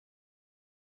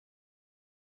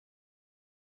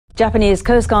Japanese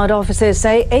Coast Guard officers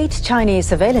say 8 Chinese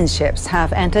surveillance ships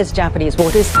have entered Japanese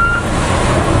waters. The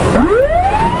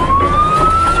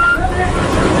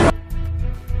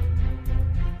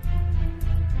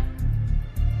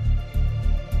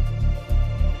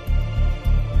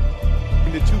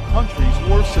two countries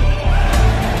worsened.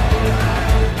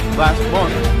 Last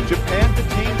month, Japan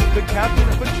detained the captain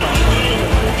of a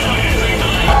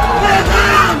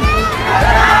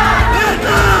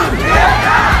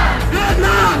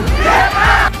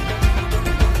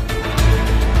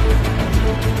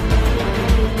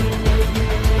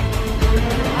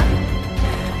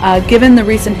Given the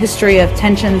recent history of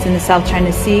tensions in the South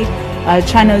China Sea,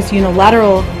 China's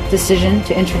unilateral decision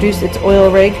to introduce its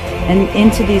oil rig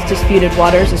into these disputed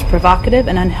waters is provocative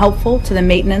and unhelpful to the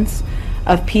maintenance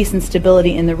of peace and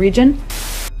stability in the region.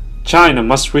 China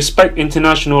must respect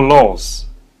international laws.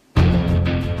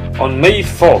 On May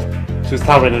 4,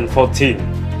 2014,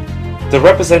 the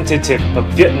representative of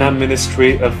Vietnam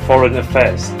Ministry of Foreign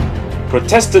Affairs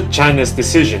protested China's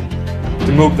decision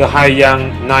to move the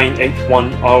Haiyang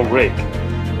 981 oil rig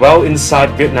well inside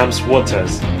Vietnam's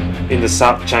waters in the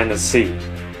South China Sea.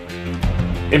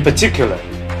 In particular,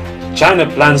 China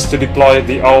plans to deploy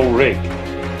the oil rig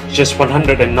just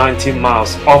 119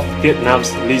 miles off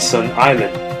Vietnam's Luzon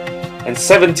Island and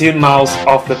 17 miles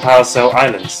off the Paracel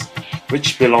Islands,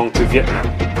 which belong to Vietnam.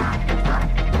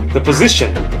 The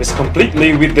position is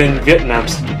completely within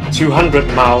Vietnam's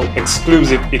 200-mile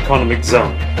exclusive economic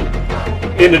zone.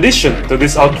 In addition to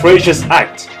this outrageous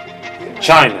act,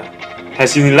 China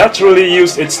has unilaterally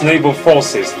used its naval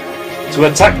forces to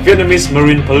attack Vietnamese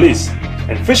marine police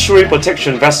and fishery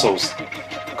protection vessels,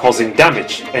 causing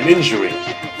damage and injury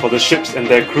for the ships and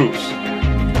their crews.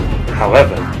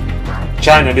 However,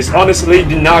 China dishonestly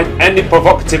denied any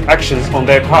provocative actions on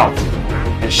their part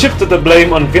and shifted the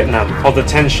blame on Vietnam for the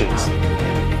tensions.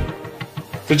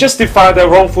 To justify their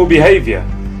wrongful behavior,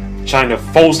 China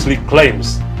falsely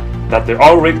claims that the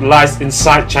oil rig lies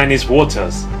inside Chinese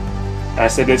waters,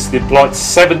 as it is deployed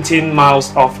 17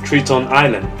 miles off Triton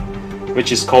Island,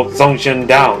 which is called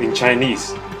Zhongzhendao in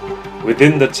Chinese,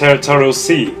 within the territorial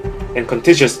sea and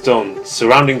contiguous zone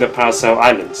surrounding the Paracel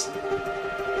Islands.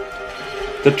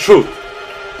 The truth,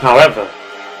 however,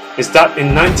 is that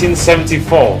in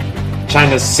 1974,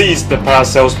 China seized the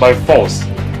Paracels by force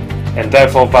and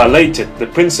therefore violated the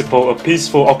principle of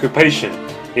peaceful occupation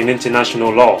in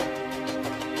international law.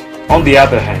 On the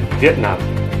other hand, Vietnam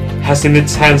has in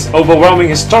its hands overwhelming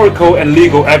historical and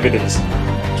legal evidence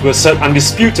to assert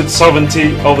undisputed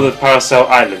sovereignty over the Paracel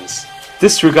Islands.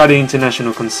 Disregarding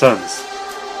international concerns,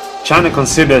 China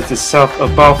considers itself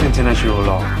above international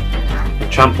law and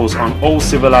tramples on all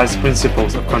civilized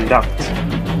principles of conduct.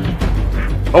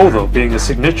 Although being a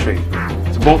signatory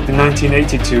to both the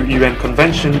 1982 UN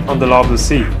Convention on the Law of the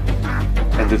Sea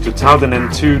and the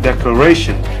 2002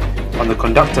 Declaration on the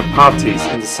Conduct of Parties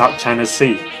in the South China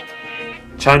Sea,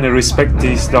 China respects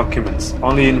these documents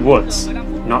only in words,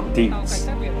 not deeds.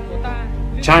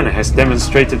 China has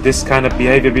demonstrated this kind of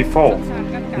behavior before,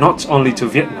 not only to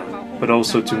Vietnam, but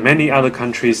also to many other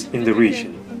countries in the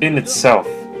region. In itself,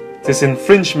 this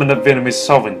infringement of Vietnamese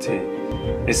sovereignty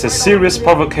is a serious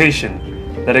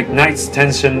provocation that ignites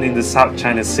tension in the South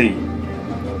China Sea.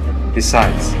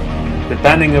 Besides, the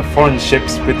banning of foreign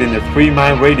ships within a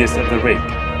 3-mile radius of the rig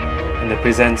and the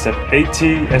presence of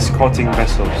 80 escorting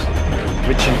vessels,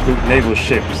 which include naval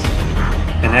ships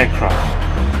and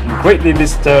aircraft, greatly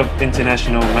disturb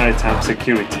international maritime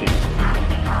security.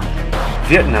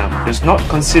 Vietnam does not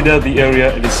consider the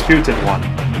area a disputed one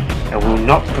and will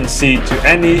not concede to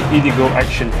any illegal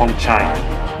action from China.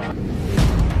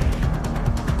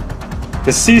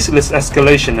 The ceaseless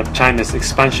escalation of China's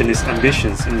expansionist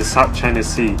ambitions in the South China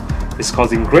Sea is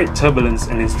causing great turbulence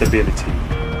and instability.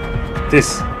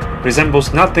 This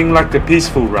resembles nothing like the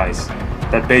peaceful rise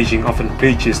that Beijing often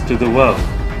preaches to the world.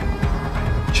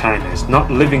 China is not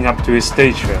living up to its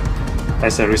stature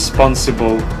as a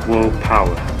responsible world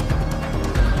power.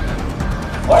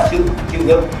 Mọi sự chịu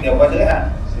đựng đều có giới hạn.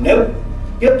 Nếu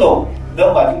tiếp tục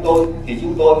đâm vào chúng tôi thì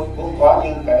chúng tôi cũng có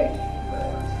những cái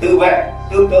tự vệ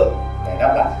tương tự để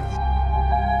đáp lại.